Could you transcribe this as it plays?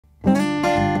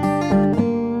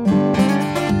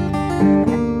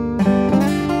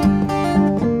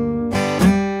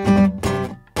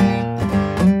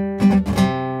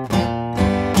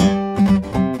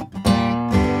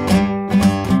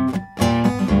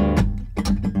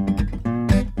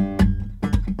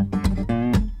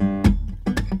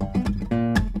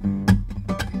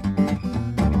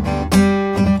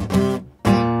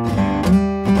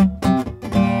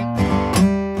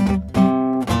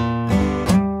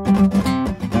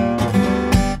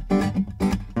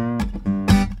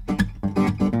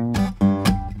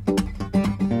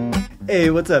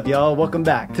Hey, what's up, y'all? Welcome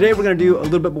back. Today we're gonna do a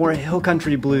little bit more hill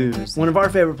country blues. One of our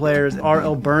favorite players,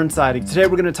 RL Burnside. Today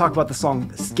we're gonna talk about the song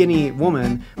Skinny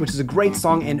Woman, which is a great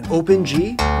song in open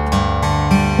G.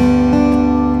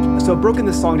 So I've broken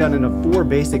this song down into 4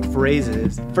 basic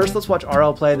phrases. First, let's watch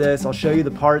RL play this. I'll show you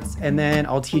the parts, and then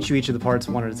I'll teach you each of the parts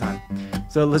one at a time.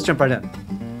 So let's jump right in.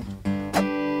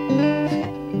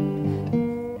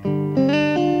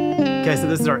 Okay, so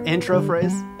this is our intro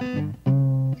phrase.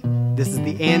 This is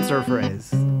the answer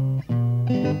phrase.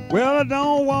 Well, I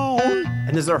don't want. And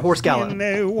this is our horse gallop.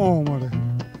 Skinny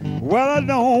woman. Well, I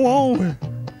don't want.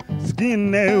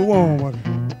 Skinny woman.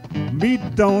 Meat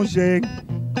don't shake.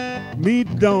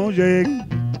 Meat don't shake.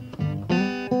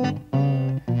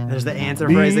 There's the answer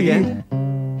phrase again.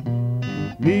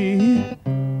 Me.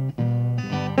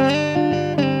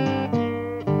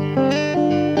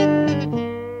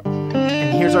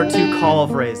 And here's our 2 call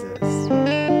phrases.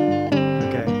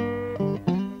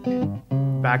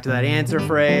 Back to that answer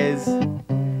phrase,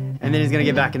 and then he's gonna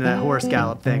get back into that horse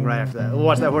gallop thing right after that. We'll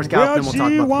watch that horse gallop, then we'll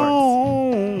talk about the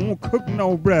parts. Won't cook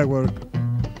no breakfast.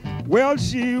 Well,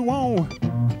 she won't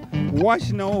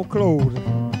wash no clothes.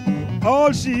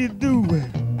 All she do is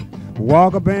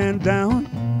walk up and down,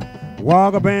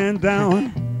 walk up and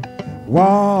down,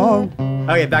 walk.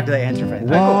 Okay, back to the answer phrase.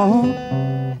 Cool.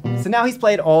 So now he's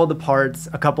played all the parts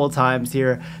a couple of times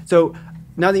here. So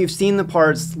now that you've seen the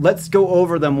parts, let's go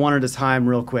over them one at a time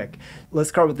real quick. Let's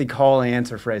start with the call and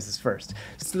answer phrases first.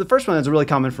 So the first one is a really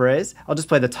common phrase. I'll just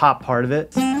play the top part of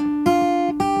it. And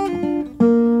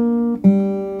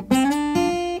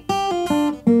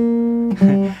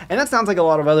that sounds like a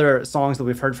lot of other songs that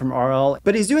we've heard from RL,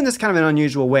 but he's doing this kind of in an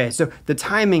unusual way. So the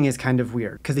timing is kind of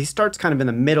weird because he starts kind of in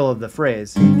the middle of the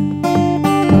phrase.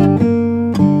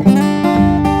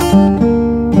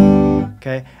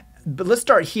 Okay, but let's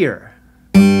start here.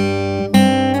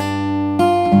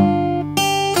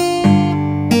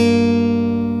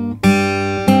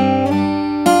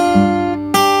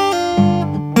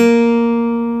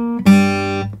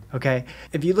 Okay,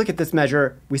 if you look at this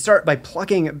measure, we start by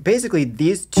plucking basically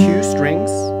these 2 strings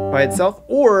by itself,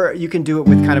 or you can do it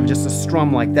with kind of just a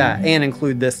strum like that and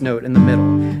include this note in the middle.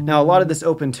 Now, a lot of this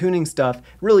open tuning stuff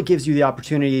really gives you the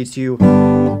opportunity to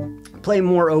play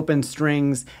more open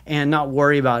strings and not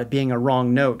worry about it being a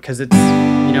wrong note, because it's,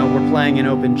 you know, we're playing in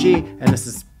open G, and this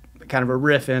is kind of a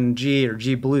riff in G or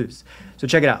G blues. So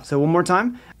check it out. So one more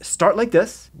time, start like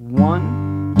this.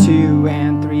 1, 2,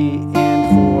 and 3,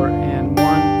 and 4, and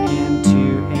 1, and 2,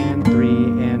 and 3,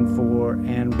 and 4,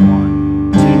 and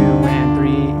 1, 2, and 3,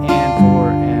 and 4,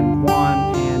 and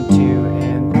 1, and 2,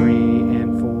 and 3,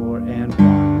 and 4, and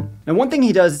 1. Now one thing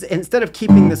he does is, instead of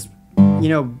keeping this, you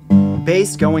know,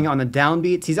 bass going on the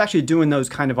downbeats, he's actually doing those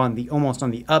kind of on the, almost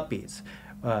on the upbeats.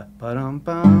 Ba-dum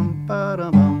bum,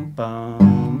 ba-dum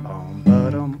bum, bum,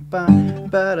 ba-dum bum,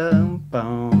 ba-dum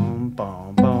bum,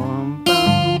 bum, bum, bum,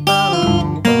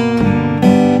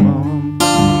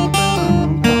 ba-dum bum,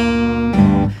 bum,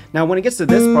 bum. Now when it gets to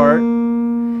this part,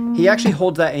 he actually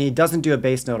holds that and he doesn't do a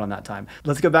bass note on that time.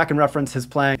 Let's go back and reference his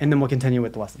playing, and then we'll continue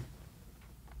with the lesson.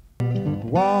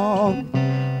 Walk.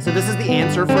 So this is the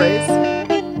answer phrase.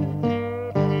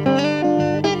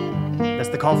 That's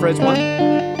the call phrase 1.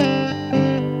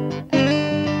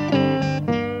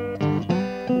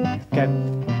 Okay,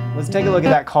 let's take a look at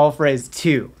that call phrase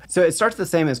 2. So it starts the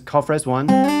same as call phrase 1,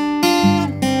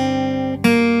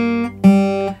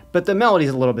 but the melody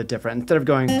is a little bit different. Instead of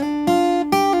going,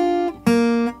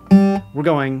 we're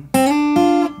going,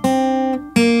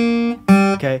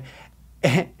 okay,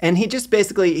 and he just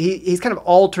basically, he's kind of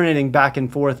alternating back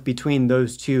and forth between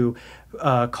those 2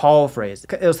 call phrases.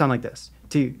 It'll sound like this: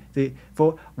 2, 3,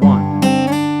 4, 1.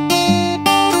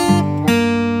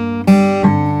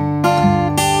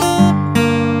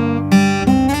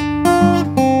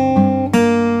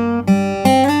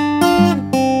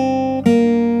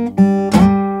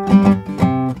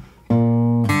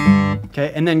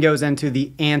 Okay, and then goes into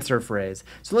the answer phrase.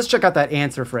 So let's check out that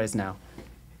answer phrase now.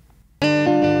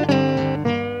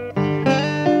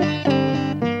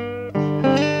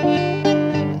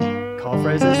 Call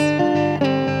phrases.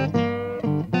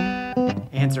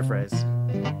 Answer phrase.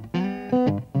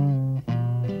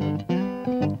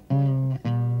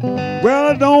 Well,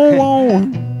 I don't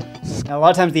want. Now, a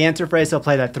lot of times the answer phrase, he'll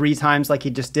play that 3 times like he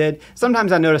just did.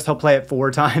 Sometimes I noticed he'll play it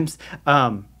 4 times,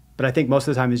 but I think most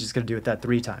of the time he's just going to do it that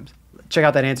 3 times. Check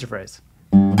out that answer phrase.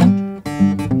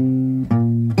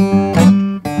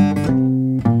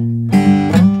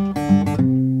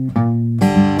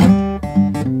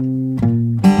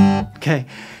 Okay,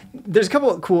 there's a couple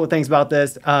of cool things about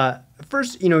this.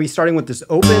 First, you know, he's starting with this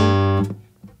open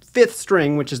 5th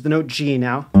string, which is the note G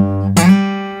now.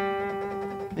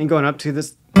 and going up to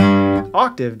this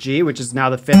octave G, which is now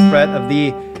the 5th fret of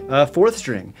the 4th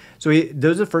string. So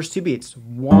those are the first 2 beats.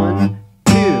 1,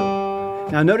 2.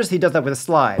 Now notice he does that with a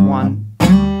slide.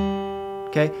 1,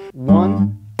 okay,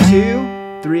 1,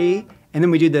 2, 3, and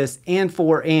then we do this and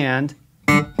 4 and,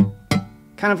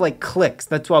 kind of like clicks.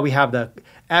 That's why we have the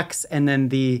X and then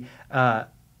the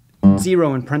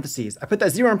 0 in parentheses. I put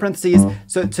that 0 in parentheses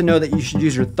so to know that you should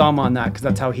use your thumb on that, because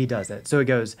that's how he does it. So it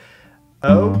goes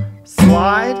O,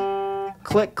 slide,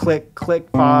 click, click, click,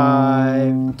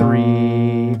 5,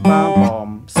 3, bum,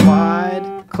 bum,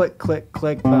 slide, click, click,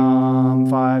 click, bum,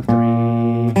 5, 3.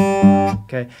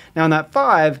 Okay, now on that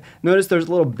 5, notice there's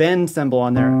a little bend symbol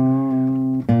on there.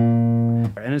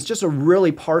 And it's just a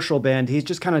really partial bend. He's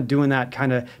just kind of doing that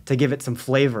kind of to give it some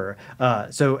flavor.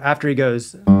 So after he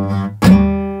goes,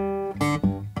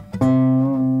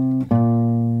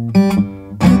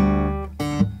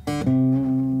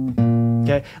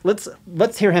 okay,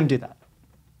 let's hear him do that.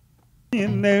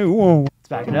 Let's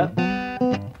back it up.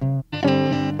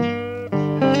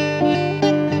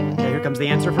 Okay, here comes the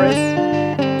answer phrase.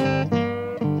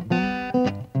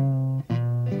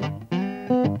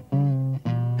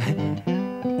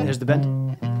 There's the bend.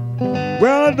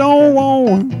 Well, I don't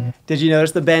want. Did you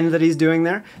notice the bend that he's doing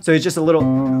there? So he's just a little.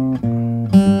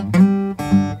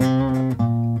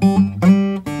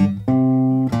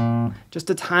 Just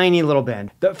a tiny little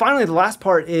bend. Finally, the last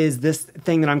part is this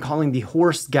thing that I'm calling the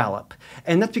horse gallop.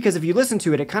 And that's because if you listen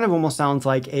to it, it kind of almost sounds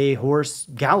like a horse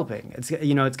galloping. It's,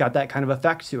 you know, it's got that kind of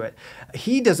effect to it.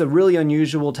 He does a really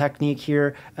unusual technique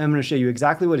here. I'm going to show you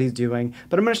exactly what he's doing,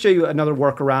 but I'm going to show you another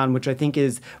workaround, which I think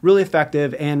is really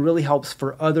effective and really helps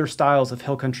for other styles of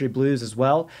hill country blues as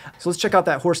well. So let's check out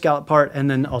that horse gallop part,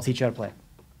 and then I'll teach you how to play.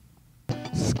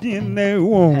 Skin that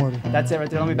water. That's it right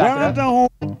there. Let me back it up.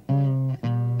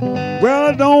 Well,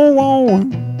 I don't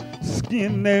want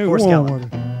skin that Horse water.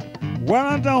 gallop. Well,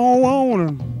 I don't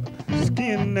want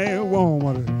skin that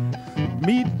water.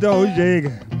 Meat don't shake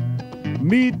it.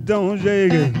 Meat don't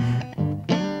shake it.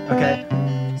 Okay,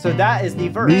 so that is the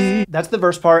verse. That's the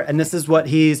verse part, and this is what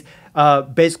he's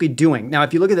basically doing. Now,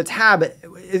 if you look at the tab,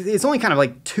 it's only kind of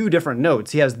like 2 different notes.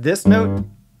 He has this note,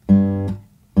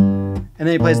 and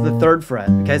then he plays the 3rd fret,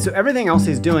 okay? So everything else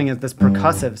he's doing is this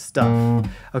percussive stuff,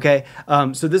 okay?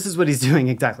 So this is what he's doing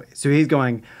exactly. So he's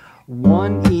going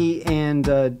 1 E and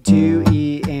 2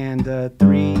 E and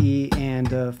 3 E and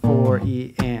 4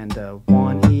 E and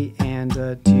 1 E and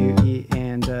 2 E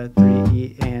and 3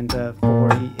 E and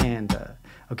 4 E and,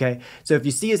 okay? So if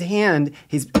you see his hand,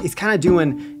 he's kind of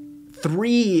doing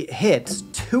 3 hits.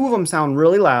 2 of them sound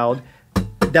really loud.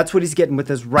 That's what he's getting with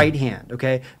his right hand,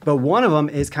 okay? But one of them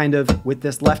is kind of with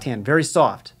this left hand, very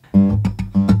soft.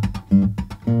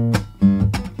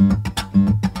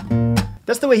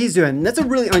 That's the way he's doing. That's a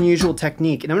really unusual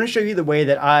technique, and I'm going to show you the way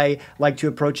that I like to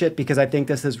approach it, because I think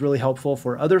this is really helpful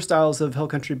for other styles of hill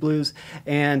country blues,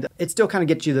 and it still kind of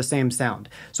gets you the same sound.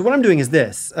 So what I'm doing is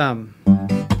this.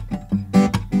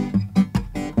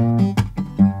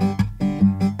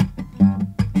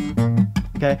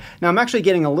 Okay, now I'm actually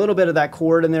getting a little bit of that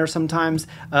chord in there sometimes.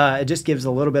 It just gives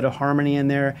a little bit of harmony in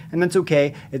there, and that's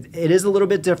okay. It is a little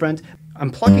bit different.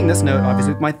 I'm plucking this note,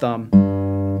 obviously, with my thumb.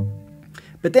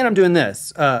 But then I'm doing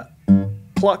this.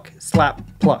 Pluck, slap,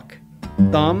 pluck.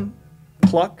 Thumb,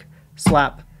 pluck,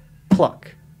 slap,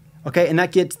 pluck. Okay, and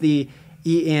that gets the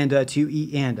E and to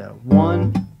E and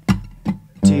 1,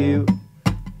 2,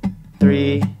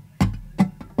 3.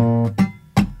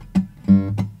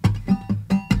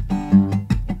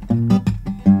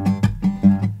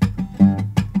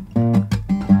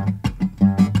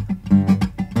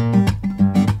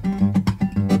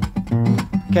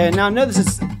 Okay, now I know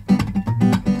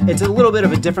it's a little bit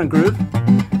of a different groove,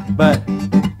 but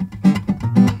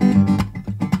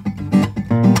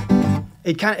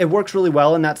it works really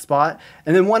well in that spot.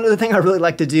 And then one other thing I really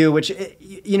like to do, which,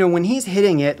 you know, when he's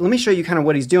hitting it, let me show you kind of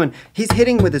what he's doing. He's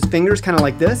hitting with his fingers kind of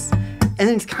like this, and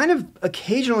then he's kind of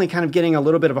occasionally kind of getting a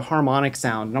little bit of a harmonic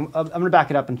sound. And I'm going to back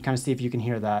it up and kind of see if you can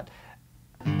hear that.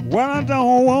 Well, I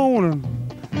don't want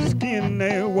skin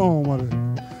that water.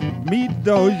 Meat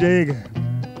don't shake it.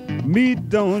 Meat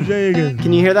don't shake it.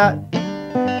 Can you hear that?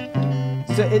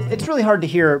 So it's really hard to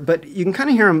hear, but you can kind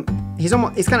of hear him. He's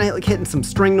kind of like hitting some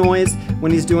string noise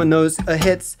when he's doing those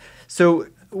hits. So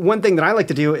one thing that I like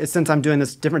to do is, since I'm doing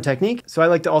this different technique, so I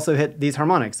like to also hit these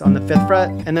harmonics on the 5th fret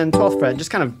and then 12th fret, just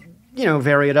kind of, you know,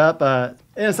 vary it up. And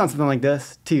it sounds something like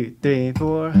this: 2, 3,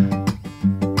 4.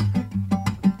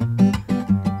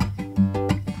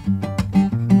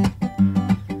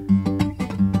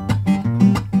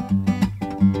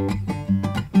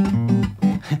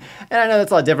 And I know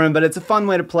that's a lot different, but it's a fun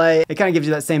way to play. It kind of gives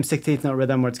you that same 16th note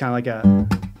rhythm where it's kind of like a...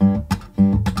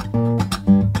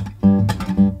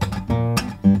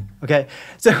 Okay,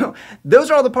 so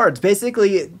those are all the parts.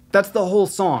 Basically, that's the whole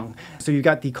song. So you've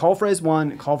got the call phrase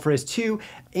 1, call phrase 2,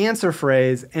 answer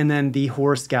phrase, and then the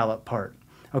horse gallop part.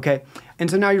 Okay, and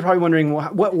so now you're probably wondering, well,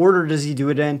 what order does he do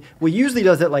it in? Well, he usually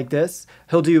does it like this.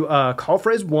 He'll do call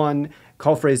phrase 1,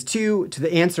 call phrase 2 to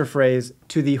the answer phrase,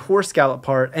 to the horse gallop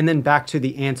part, and then back to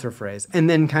the answer phrase, and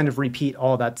then kind of repeat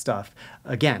all that stuff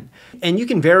again. And you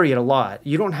can vary it a lot.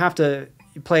 You don't have to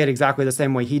play it exactly the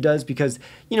same way he does, because,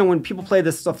 you know, when people play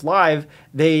this stuff live,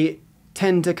 they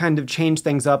tend to kind of change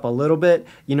things up a little bit.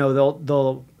 You know,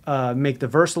 they'll make the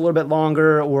verse a little bit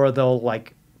longer, or they'll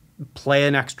like play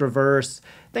an extra verse,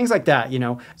 things like that, you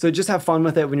know. So just have fun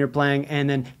with it when you're playing, and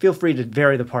then feel free to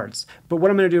vary the parts. But what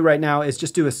I'm going to do right now is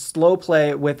just do a slow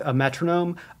play with a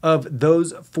metronome of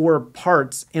those 4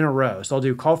 parts in a row. So I'll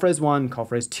do call phrase 1, call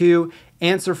phrase 2,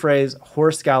 answer phrase,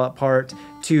 horse gallop part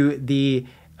to the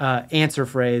answer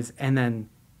phrase, and then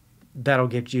that'll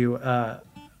give you a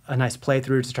nice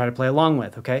playthrough to try to play along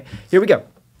with. Okay, here we go.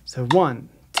 So 1,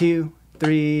 2,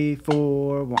 3,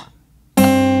 4, 1.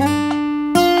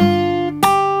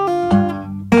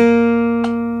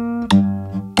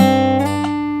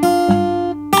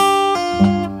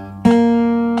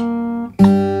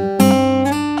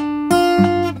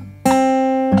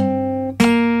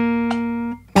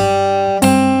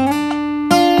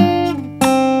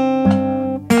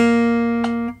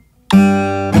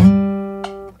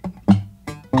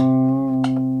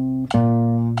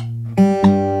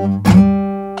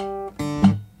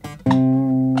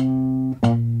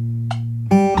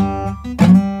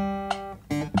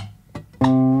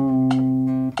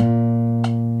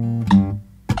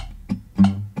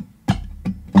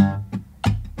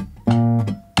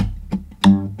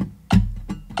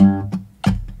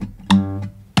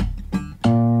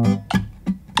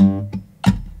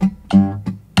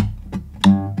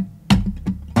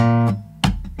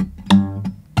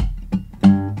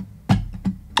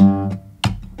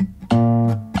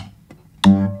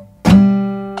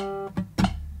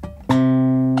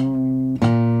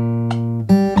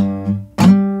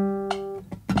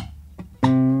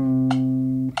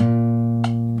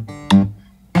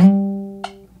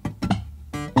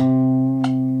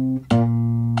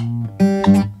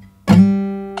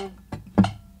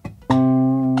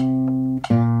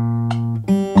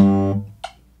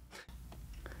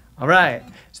 All right,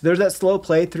 so there's that slow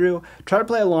playthrough. Try to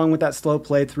play along with that slow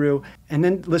playthrough, and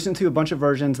then listen to a bunch of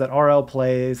versions that RL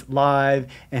plays live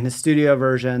and his studio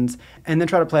versions, and then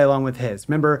try to play along with his.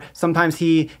 Remember, sometimes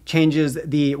he changes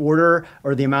the order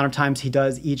or the amount of times he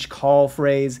does each call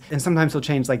phrase, and sometimes he'll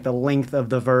change like the length of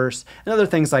the verse and other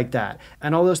things like that.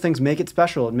 And all those things make it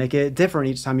special and make it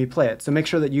different each time you play it. So make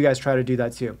sure that you guys try to do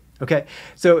that too. Okay,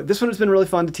 so this one has been really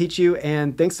fun to teach you,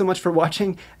 and thanks so much for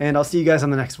watching, and I'll see you guys on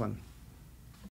the next one.